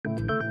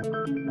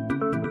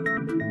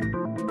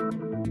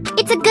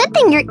It's a good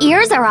thing your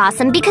ears are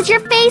awesome because your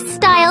face,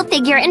 style,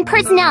 figure, and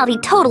personality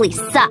totally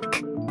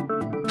suck.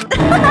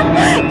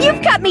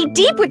 You've cut me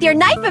deep with your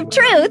knife of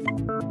truth!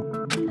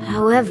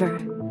 However,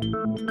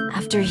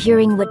 after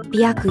hearing what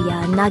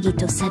Byakuya and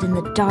Nagito said in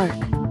the dark...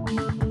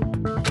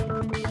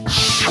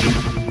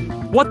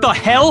 What the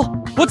hell?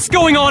 What's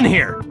going on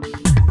here?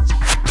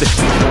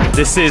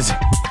 This is...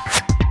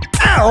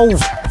 Ow!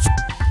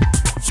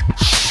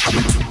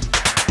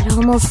 It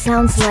almost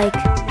sounds like...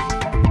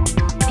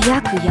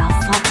 Byakuya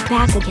fought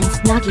back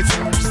against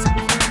Nagito or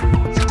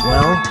something.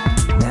 Well,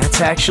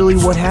 that's actually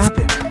what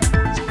happened.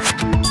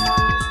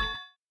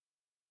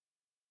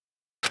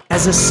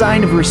 As a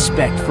sign of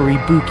respect for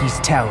Ibuki's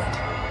talent,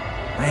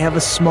 I have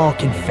a small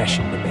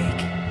confession to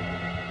make.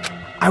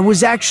 I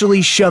was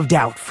actually shoved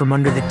out from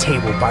under the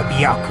table by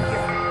Byakuya.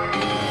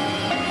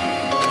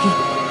 He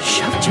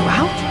shoved you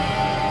out?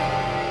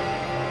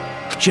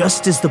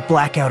 Just as the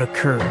blackout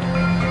occurred,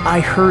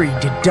 I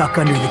hurried to duck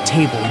under the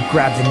table and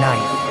grab the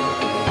knife.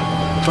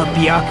 But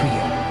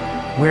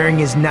Byakuya, wearing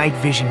his night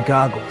vision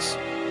goggles,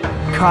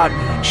 caught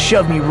me and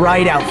shoved me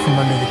right out from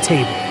under the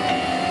table.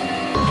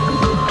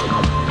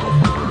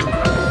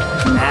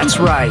 That's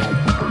right.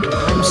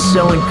 I'm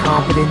so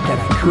incompetent that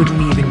I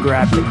couldn't even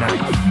grab the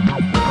knife.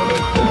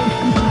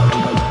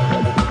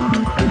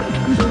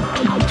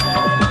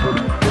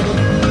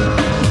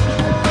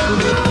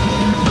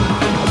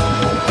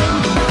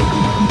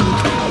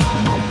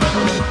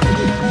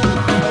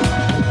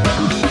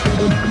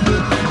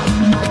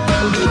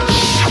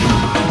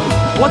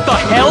 What the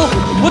hell?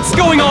 What's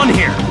going on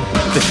here?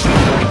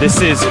 This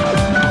is...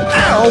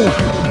 Ow!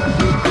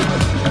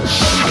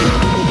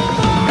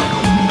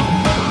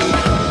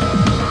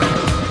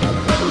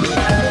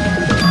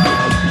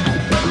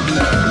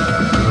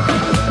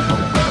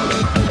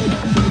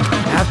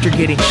 After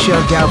getting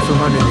shoved out from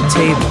under the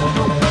table,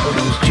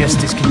 I was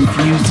just as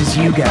confused as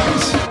you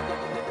guys.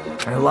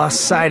 I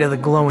lost sight of the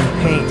glowing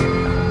paint.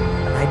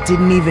 I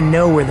didn't even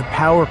know where the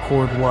power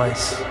cord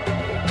was.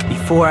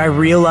 Before I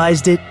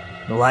realized it,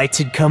 the lights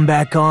had come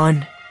back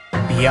on,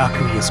 and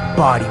Byakuya's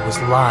body was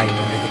lying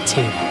under the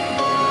table.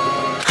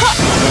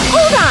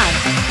 Hold on!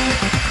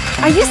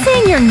 Are you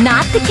saying you're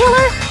not the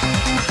killer?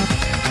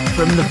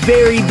 From the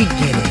very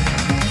beginning,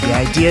 the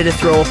idea to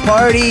throw a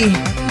party,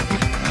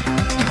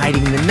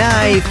 hiding the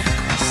knife,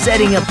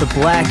 setting up the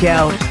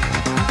blackout,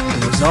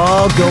 it was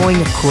all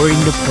going according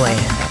to plan.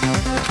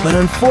 But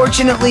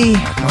unfortunately,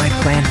 my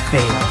plan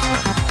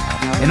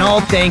failed. And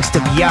all thanks to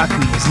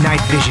Byakuya's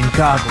night vision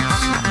goggles.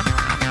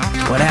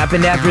 What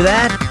happened after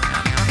that?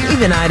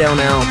 Even I don't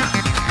know.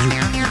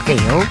 You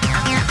failed?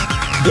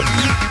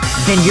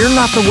 Then you're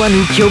not the one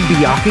who killed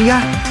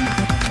Byakuya?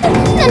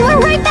 Then we're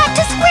right back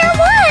to square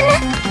one!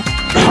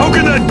 How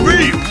can that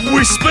be?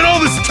 We spent all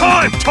this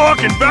time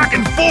talking back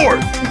and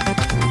forth!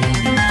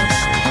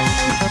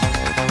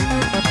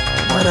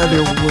 What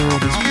other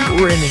world is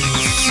brimming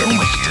with so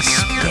much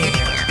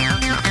despair?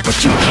 But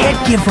you can't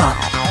give up.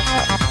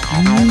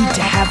 You need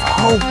to have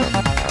hope.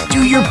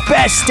 Do your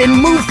best and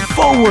move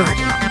forward.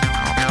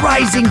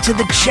 Rising to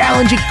the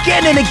challenge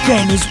again and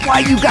again is why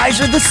you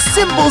guys are the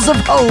symbols of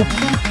hope.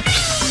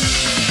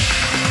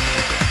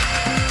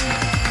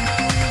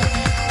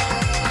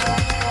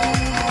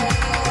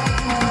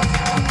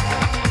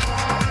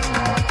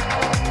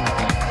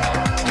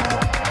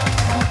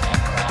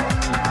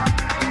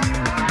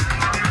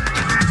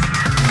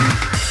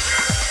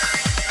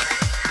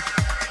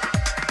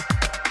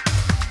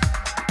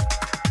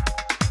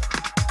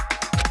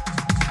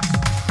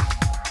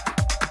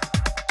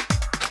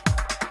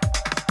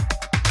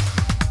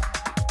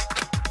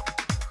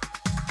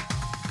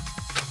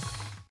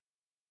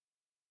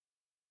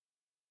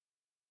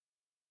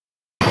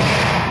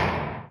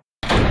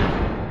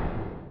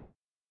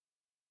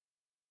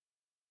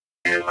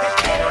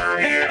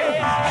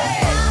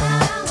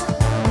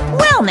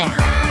 Well now.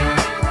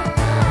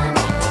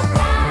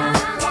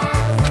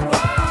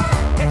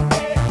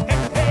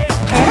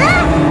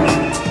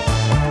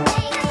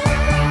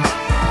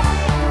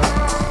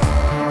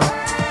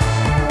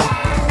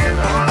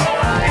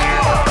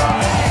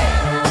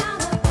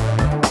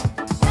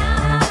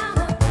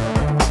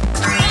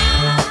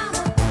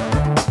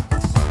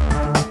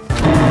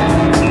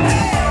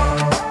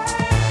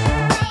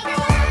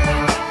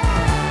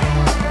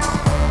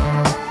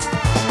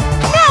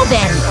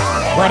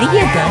 What are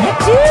you gonna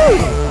do?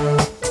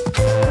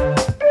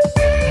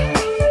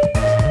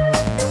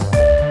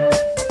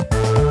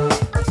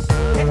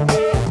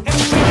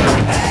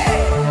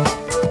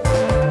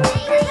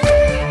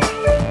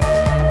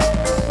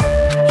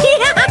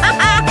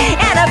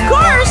 And of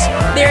course,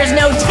 there's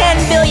no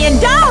 $10 billion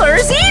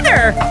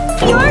either!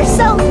 You're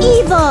so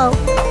evil!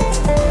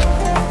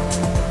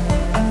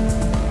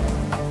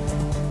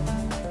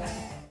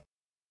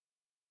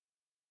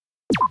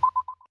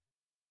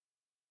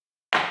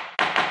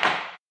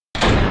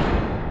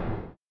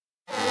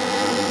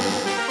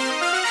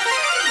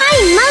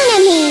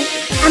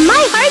 And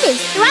my heart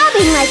is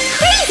throbbing like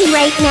crazy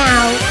right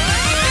now.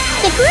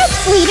 The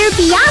group's leader,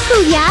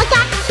 Byakuya,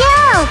 got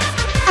killed.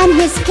 And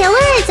famous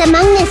killer is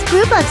among this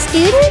group of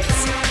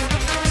students?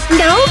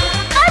 No,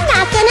 I'm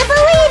not gonna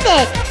believe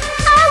it.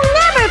 I'll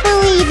never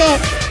believe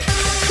it.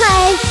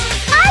 'Cause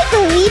I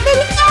believe in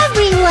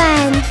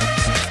everyone.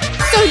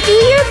 So do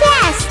your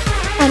best.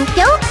 And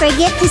don't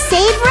forget to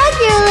save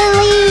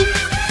regularly.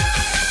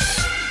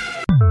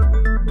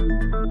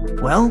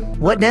 Well,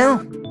 what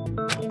now?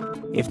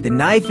 If the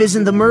knife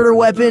isn't the murder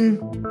weapon,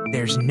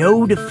 there's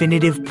no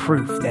definitive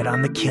proof that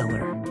I'm the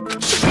killer.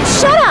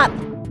 Shut up!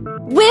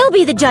 We'll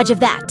be the judge of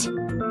that.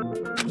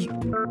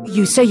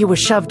 You say you were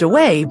shoved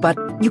away, but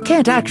you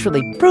can't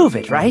actually prove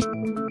it, right?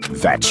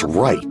 That's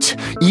right.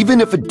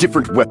 Even if a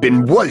different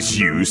weapon was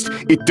used,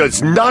 it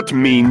does not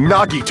mean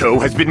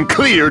Nagito has been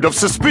cleared of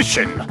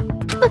suspicion.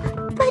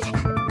 But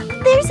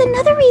there's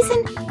another reason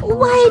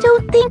why I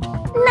don't think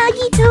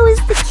Nagito is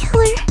the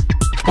killer.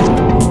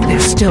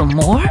 There's still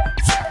more?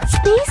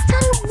 Based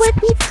on what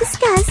we've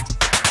discussed,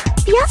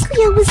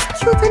 Byakuya was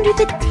killed under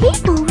the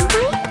table,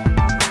 right?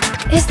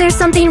 Is there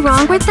something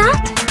wrong with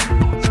that?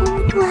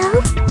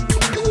 Well,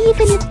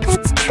 even if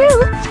that's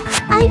true,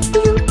 I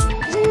feel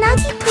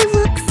Nagito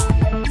looks,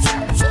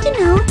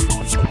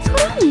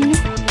 clean.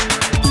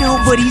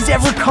 Nobody's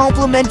ever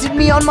complimented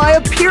me on my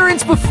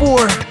appearance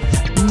before.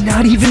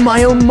 Not even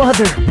my own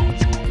mother.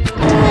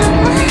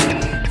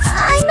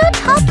 I'm not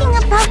talking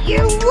about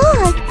your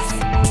looks.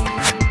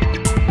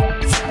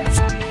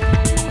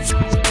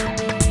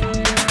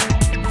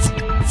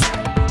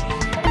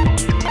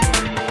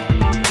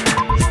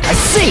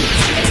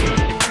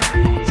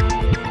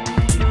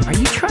 Are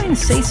you trying to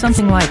say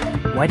something like,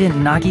 why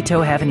didn't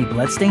Nagito have any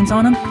bloodstains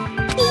on him?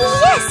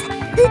 Yes,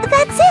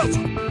 that's it.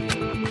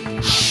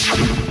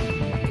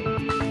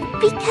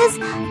 Because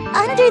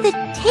under the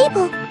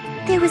table,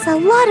 there was a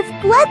lot of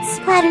blood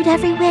splattered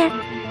everywhere.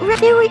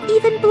 There were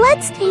even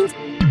bloodstains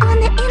on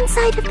the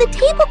inside of the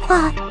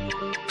tablecloth.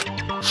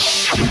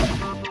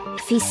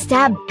 If he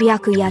stabbed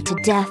Byakuya to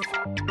death,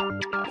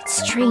 it's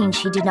strange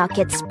he did not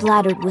get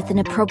splattered with an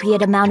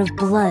appropriate amount of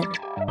blood.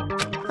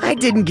 I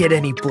didn't get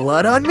any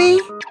blood on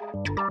me?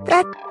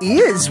 That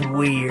is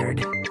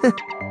weird.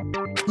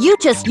 You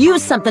just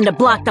used something to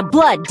block the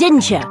blood,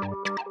 didn't you?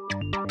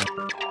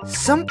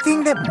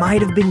 Something that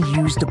might have been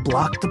used to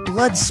block the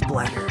blood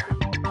splatter.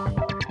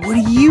 What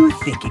do you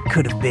think it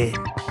could have been?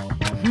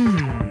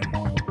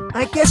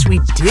 I guess we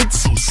did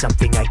see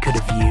something I could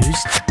have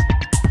used.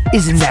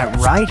 Isn't that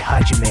right,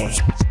 Hajime?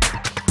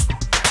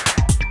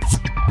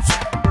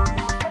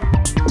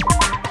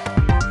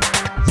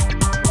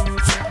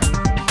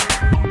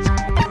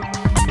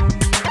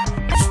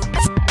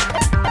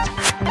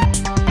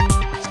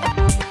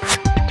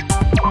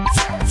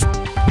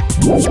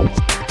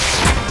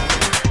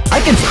 I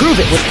can prove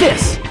it with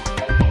this!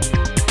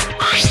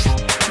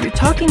 You're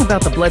talking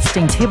about the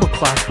bloodstained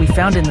tablecloth we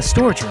found in the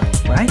storage room,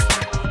 right?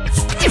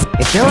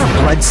 If there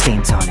are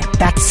bloodstains on it,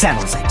 that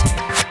settles it.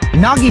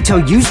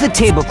 Nagito used the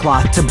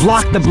tablecloth to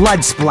block the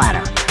blood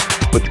splatter.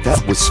 But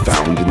that was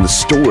found in the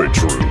storage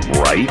room,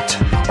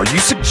 right? Are you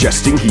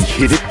suggesting he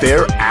hid it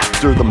there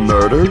after the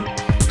murder?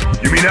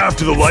 You mean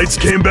after the lights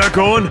came back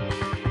on?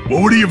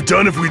 What would he have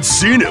done if we'd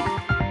seen him?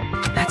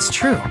 That's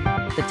true.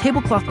 The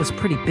tablecloth was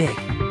pretty big.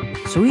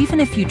 So even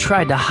if you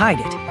tried to hide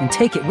it and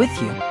take it with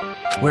you...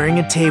 Wearing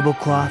a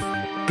tablecloth,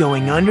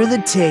 going under the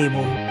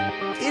table,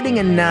 getting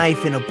a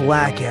knife in a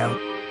blackout,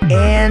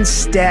 and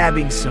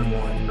stabbing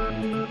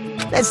someone.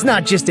 That's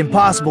not just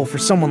impossible for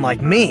someone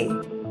like me.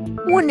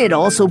 Wouldn't it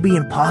also be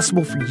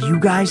impossible for you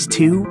guys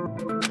too?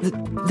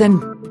 Then,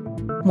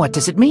 what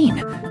does it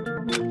mean?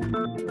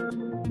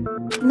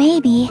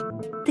 Maybe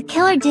the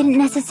killer didn't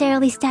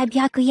necessarily stab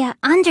Byakuya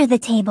under the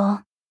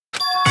table.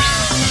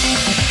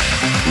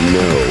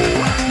 No,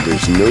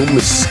 there's no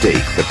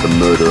mistake that the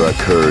murder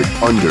occurred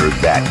under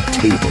that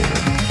table.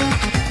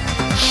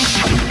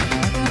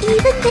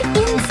 Even the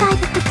inside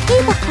of the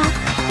tablecloth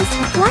was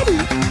bloody,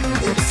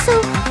 so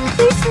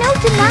there's no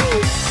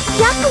denying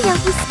Byakuya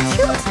was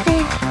killed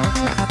there.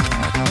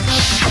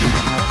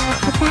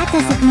 But that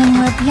doesn't mean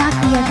where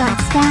Byakuya got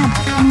stabbed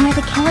and where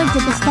the killer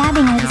did the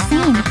stabbing are the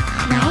same,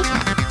 right?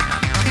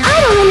 I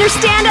don't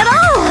understand at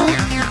all!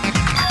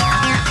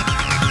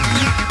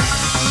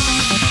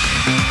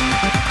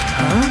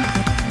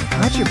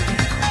 Hajime,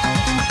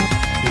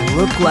 you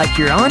look like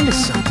you're onto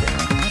something.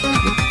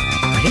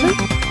 Really?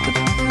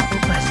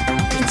 But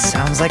it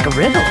sounds like a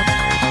riddle.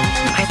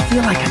 I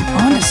feel like I'm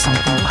onto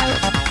something, but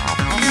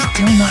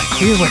still not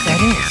clear what that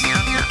is.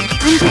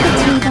 Under the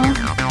table,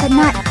 but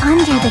not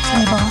under the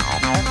table.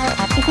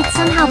 If it's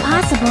somehow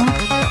possible,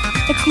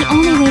 it's the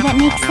only way that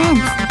makes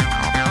sense.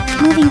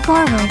 Moving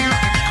forward,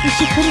 we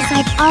should put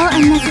aside all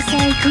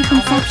unnecessary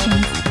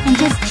preconceptions and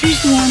just choose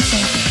the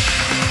answer.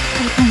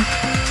 I think.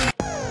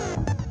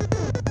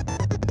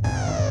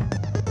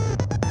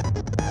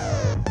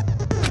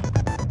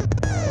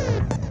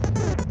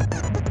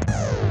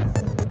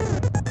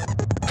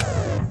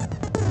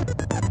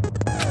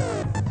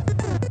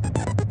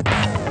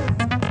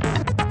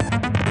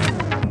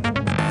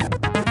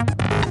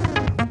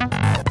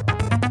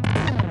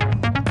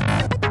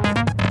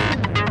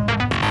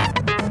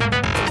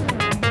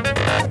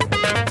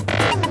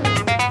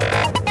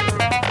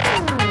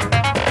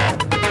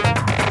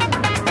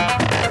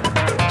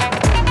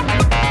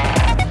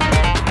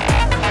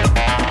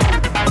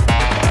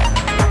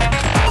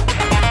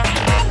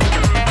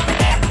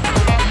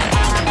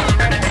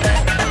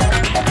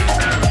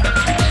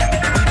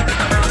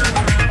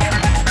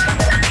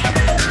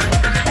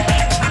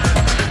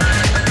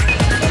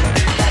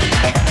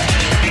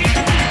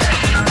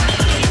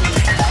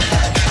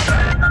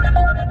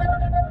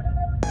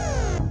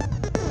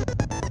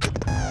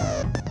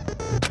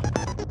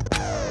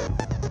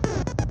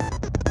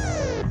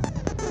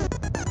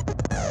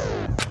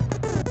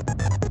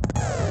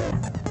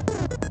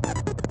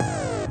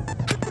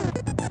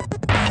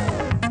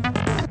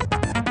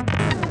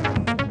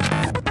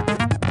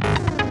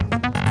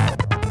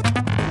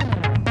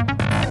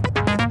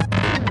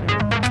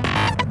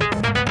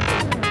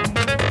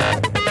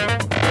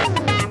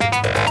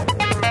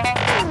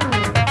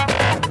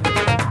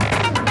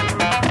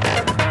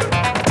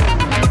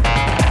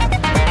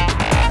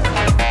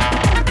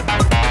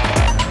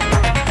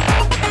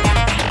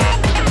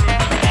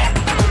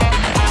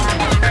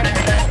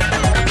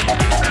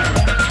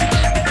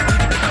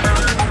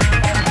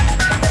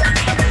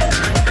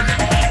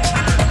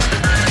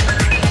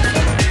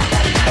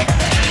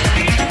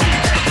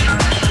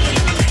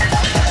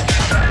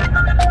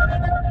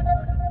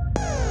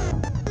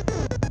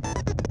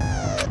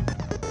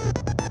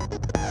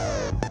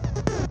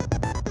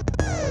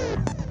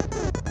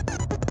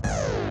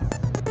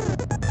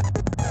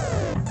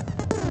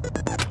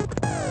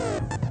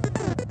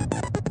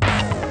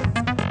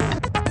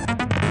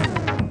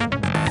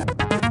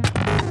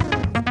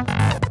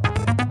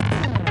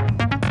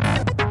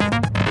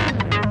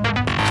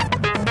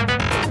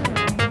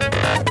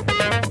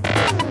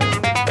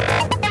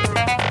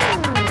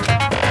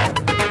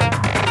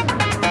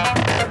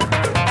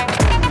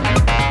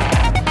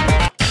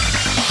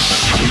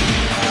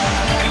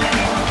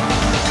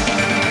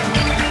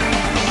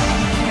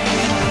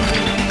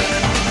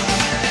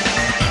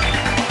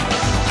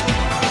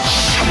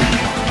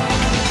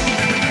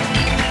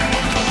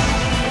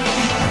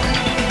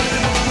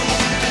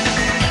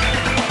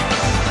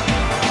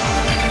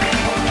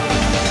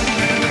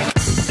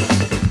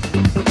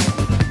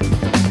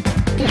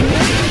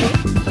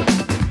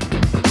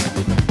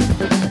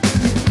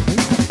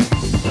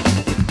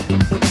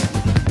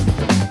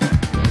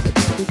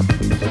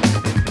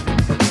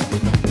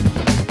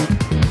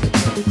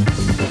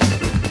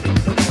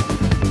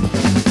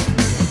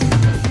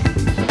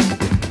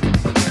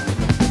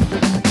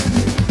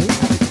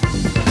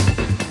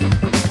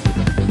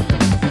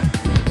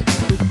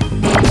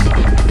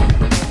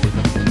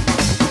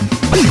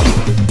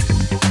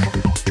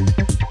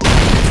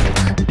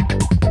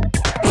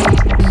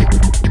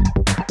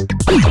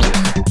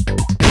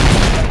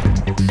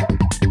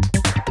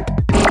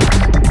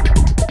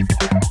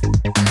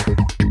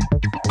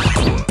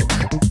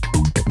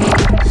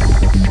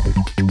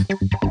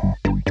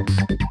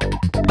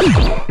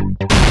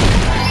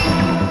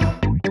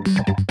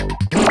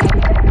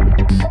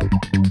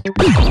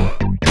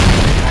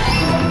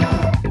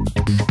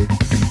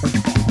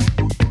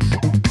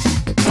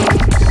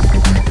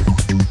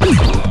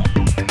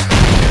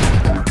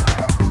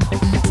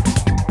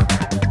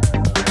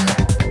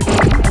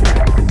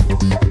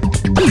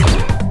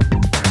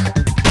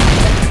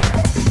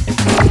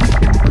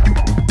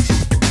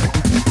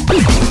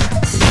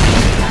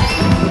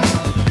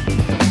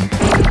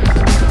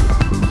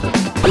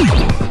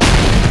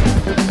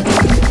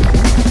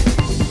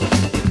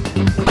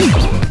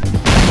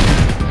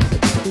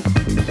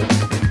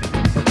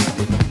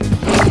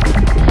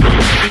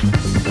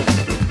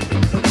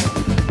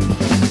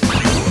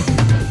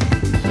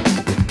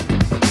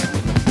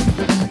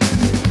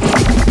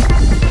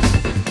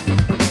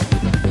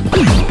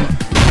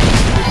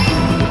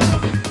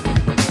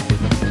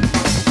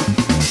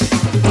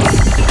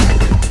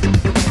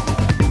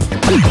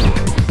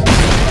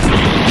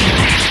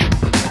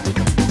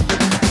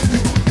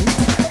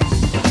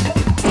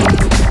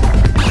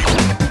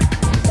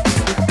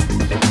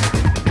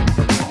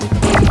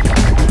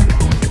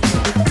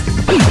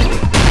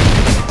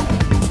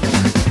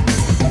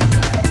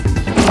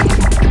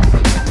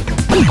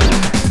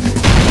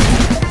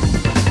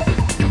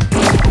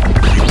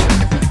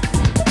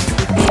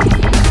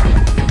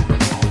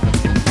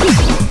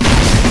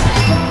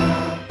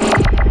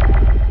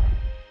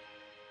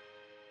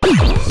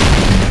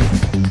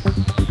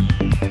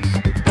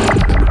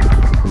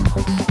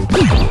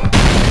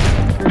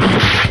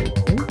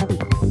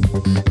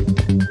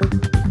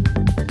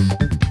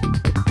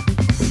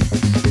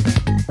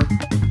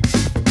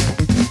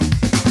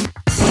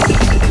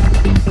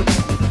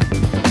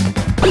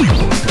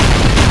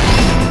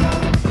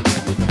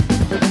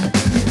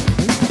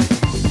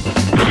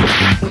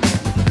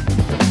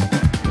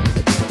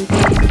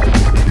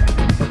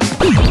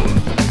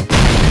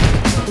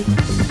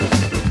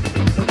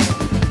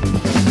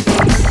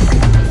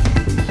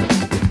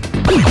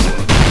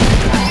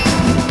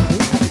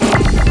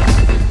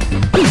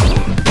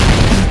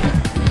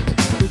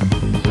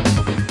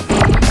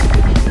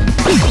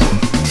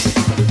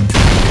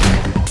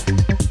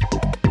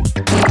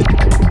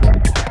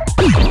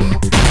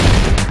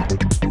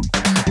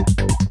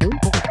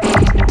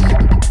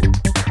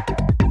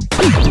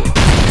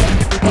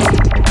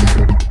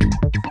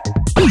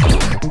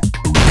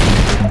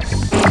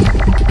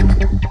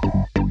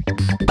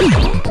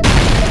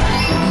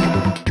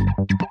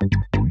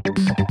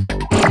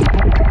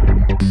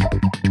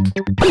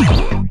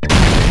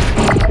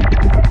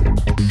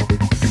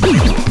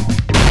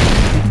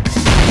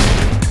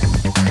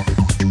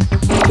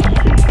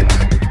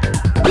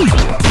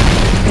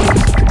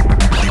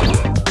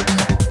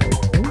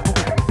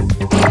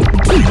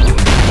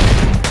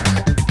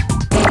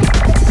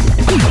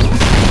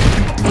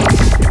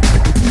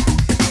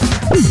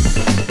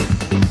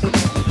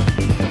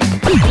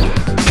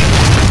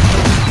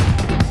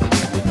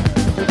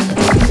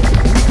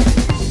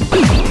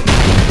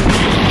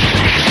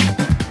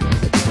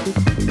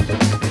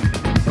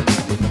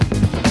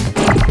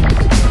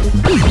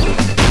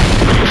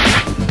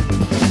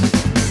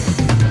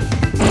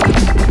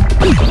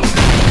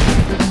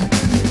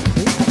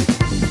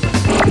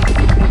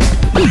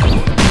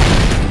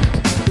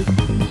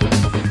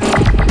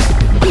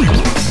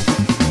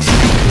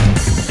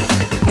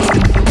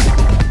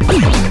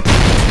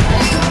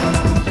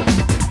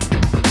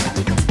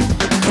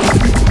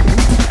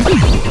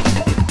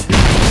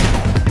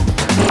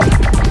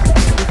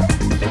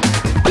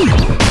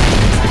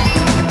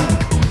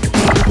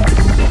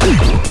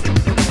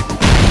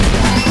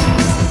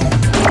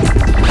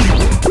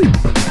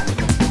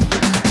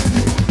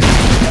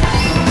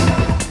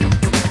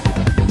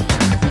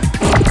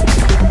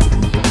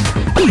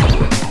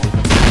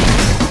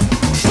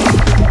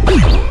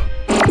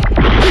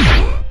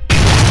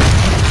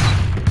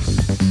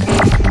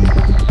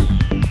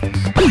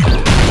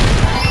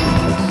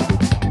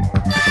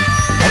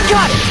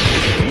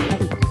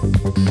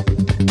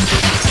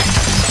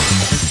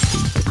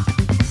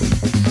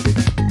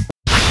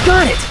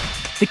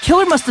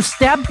 killer must have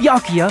stabbed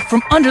Byakuya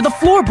from under the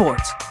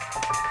floorboards.